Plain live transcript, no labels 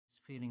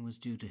feeling was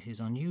due to his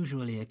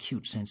unusually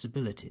acute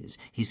sensibilities,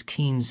 his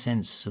keen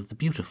sense of the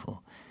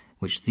beautiful,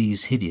 which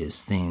these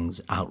hideous things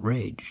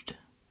outraged.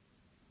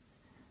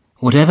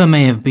 Whatever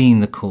may have been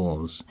the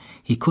cause,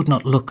 he could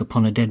not look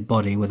upon a dead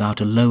body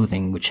without a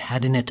loathing which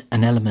had in it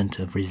an element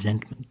of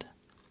resentment.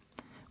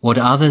 What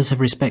others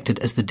have respected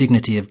as the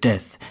dignity of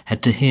death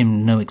had to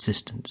him no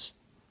existence,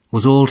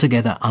 was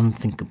altogether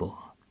unthinkable.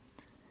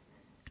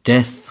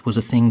 Death was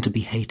a thing to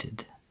be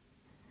hated.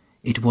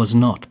 It was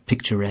not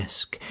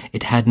picturesque.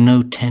 It had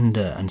no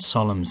tender and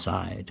solemn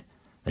side,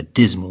 a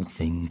dismal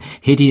thing,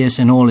 hideous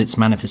in all its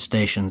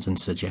manifestations and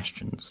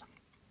suggestions.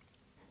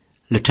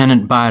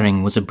 Lieutenant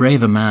Byring was a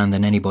braver man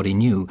than anybody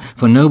knew,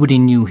 for nobody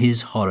knew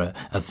his horror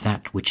of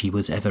that which he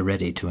was ever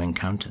ready to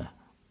encounter.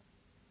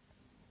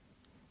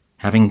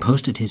 Having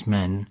posted his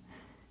men,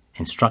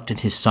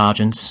 instructed his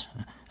sergeants,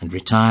 and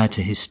retired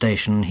to his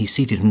station, he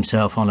seated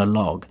himself on a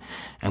log,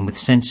 and with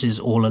senses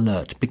all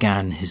alert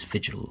began his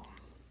vigil.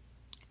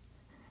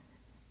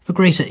 For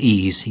greater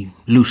ease, he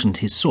loosened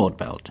his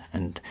sword-belt,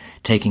 and,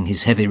 taking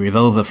his heavy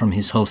revolver from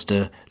his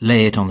holster,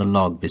 lay it on the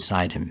log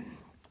beside him.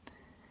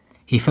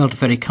 He felt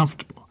very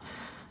comfortable,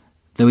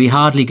 though he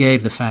hardly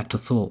gave the fact a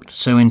thought,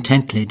 so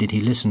intently did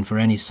he listen for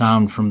any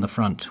sound from the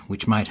front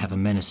which might have a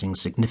menacing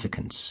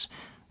significance,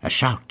 a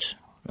shout,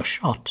 a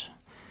shot,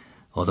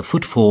 or the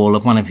footfall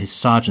of one of his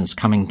sergeants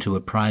coming to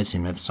apprise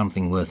him of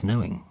something worth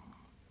knowing.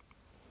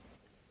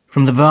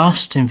 From the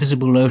vast,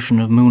 invisible ocean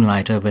of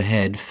moonlight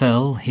overhead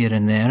fell, here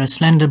and there, a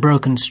slender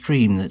broken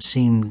stream that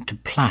seemed to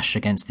plash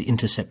against the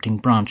intercepting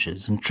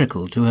branches and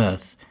trickle to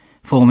earth,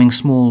 forming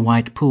small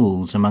white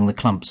pools among the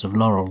clumps of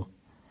laurel.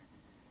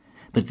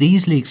 But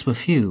these leaks were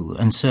few,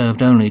 and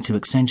served only to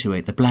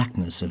accentuate the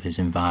blackness of his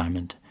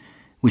environment,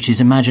 which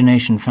his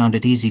imagination found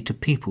it easy to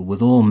people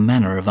with all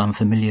manner of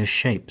unfamiliar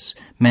shapes,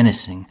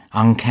 menacing,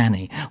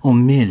 uncanny, or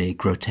merely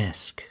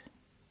grotesque.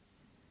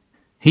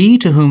 He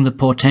to whom the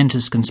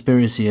portentous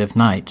conspiracy of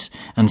night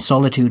and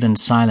solitude and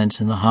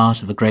silence in the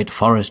heart of a great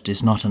forest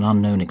is not an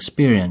unknown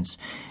experience,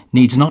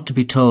 needs not to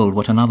be told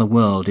what another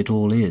world it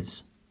all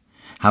is,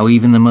 how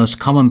even the most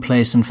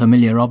commonplace and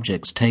familiar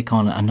objects take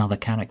on another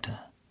character.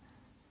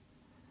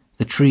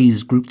 The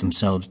trees group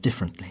themselves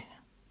differently.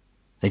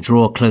 They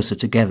draw closer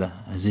together,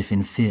 as if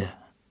in fear.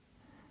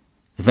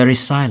 The very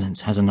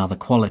silence has another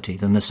quality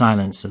than the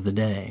silence of the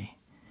day,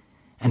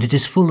 and it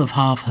is full of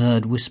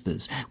half-heard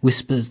whispers,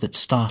 whispers that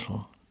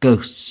startle,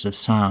 ghosts of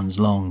sounds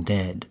long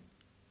dead.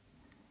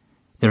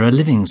 There are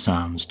living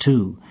sounds,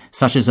 too,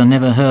 such as are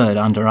never heard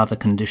under other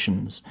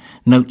conditions,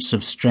 notes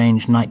of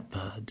strange night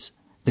birds,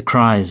 the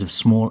cries of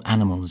small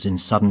animals in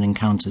sudden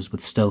encounters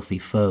with stealthy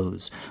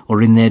foes,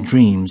 or in their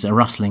dreams a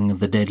rustling of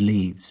the dead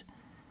leaves.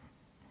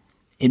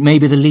 It may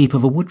be the leap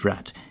of a wood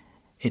rat,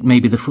 it may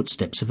be the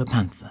footsteps of a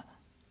panther.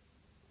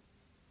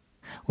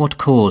 What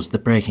caused the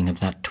breaking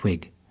of that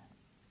twig?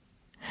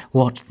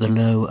 What the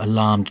low,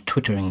 alarmed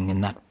twittering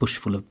in that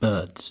bushful of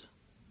birds?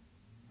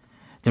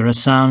 There are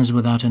sounds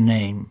without a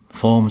name,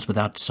 forms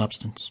without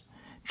substance,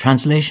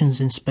 translations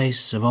in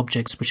space of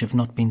objects which have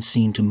not been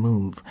seen to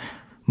move,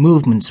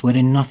 movements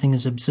wherein nothing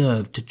is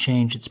observed to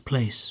change its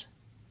place.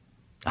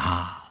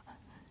 Ah,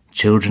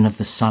 children of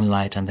the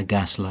sunlight and the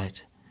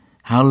gaslight,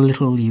 how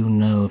little you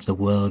know of the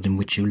world in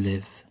which you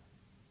live.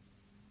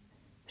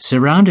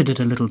 Surrounded at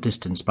a little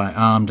distance by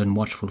armed and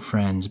watchful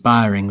friends,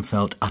 Byring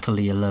felt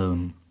utterly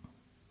alone.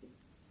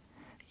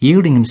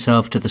 Yielding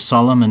himself to the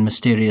solemn and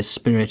mysterious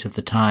spirit of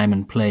the time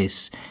and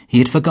place, he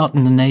had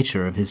forgotten the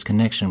nature of his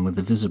connection with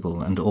the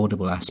visible and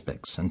audible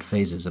aspects and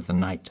phases of the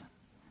night.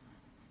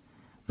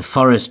 The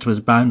forest was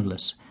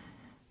boundless.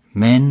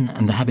 Men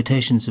and the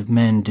habitations of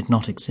men did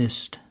not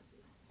exist.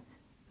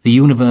 The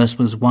universe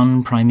was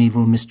one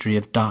primeval mystery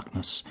of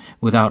darkness,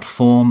 without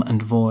form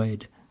and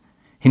void,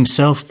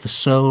 himself the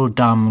sole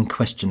dumb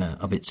questioner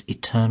of its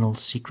eternal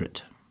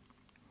secret.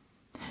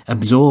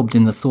 Absorbed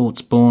in the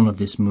thoughts born of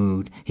this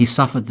mood, he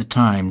suffered the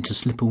time to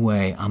slip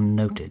away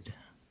unnoted.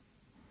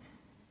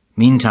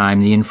 Meantime,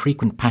 the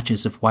infrequent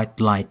patches of white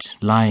light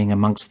lying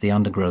amongst the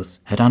undergrowth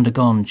had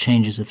undergone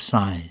changes of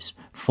size,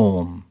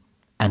 form,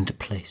 and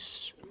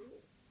place.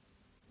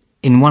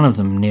 In one of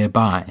them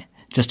nearby,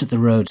 just at the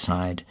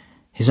roadside,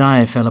 his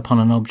eye fell upon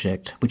an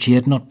object which he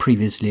had not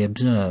previously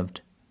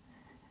observed.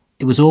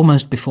 It was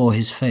almost before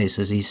his face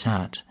as he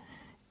sat.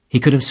 He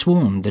could have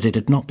sworn that it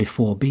had not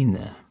before been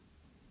there.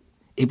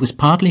 It was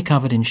partly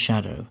covered in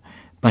shadow,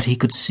 but he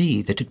could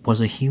see that it was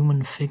a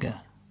human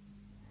figure.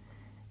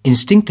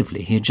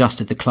 Instinctively he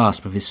adjusted the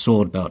clasp of his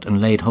sword-belt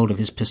and laid hold of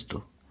his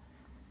pistol.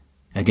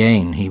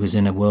 Again he was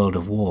in a world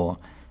of war,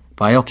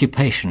 by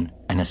occupation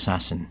an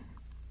assassin.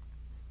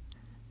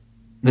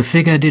 The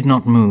figure did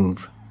not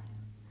move.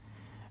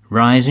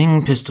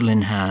 Rising, pistol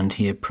in hand,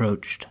 he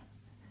approached.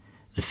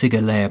 The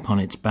figure lay upon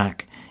its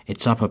back,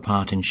 its upper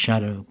part in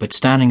shadow, but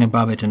standing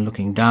above it and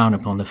looking down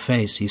upon the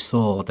face, he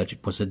saw that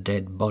it was a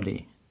dead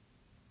body.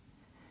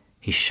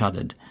 He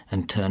shuddered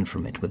and turned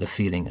from it with a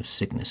feeling of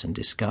sickness and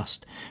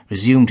disgust,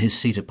 resumed his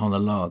seat upon the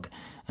log,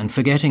 and,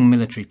 forgetting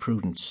military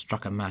prudence,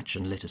 struck a match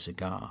and lit a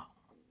cigar.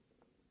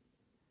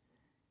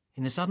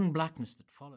 In the sudden blackness that followed,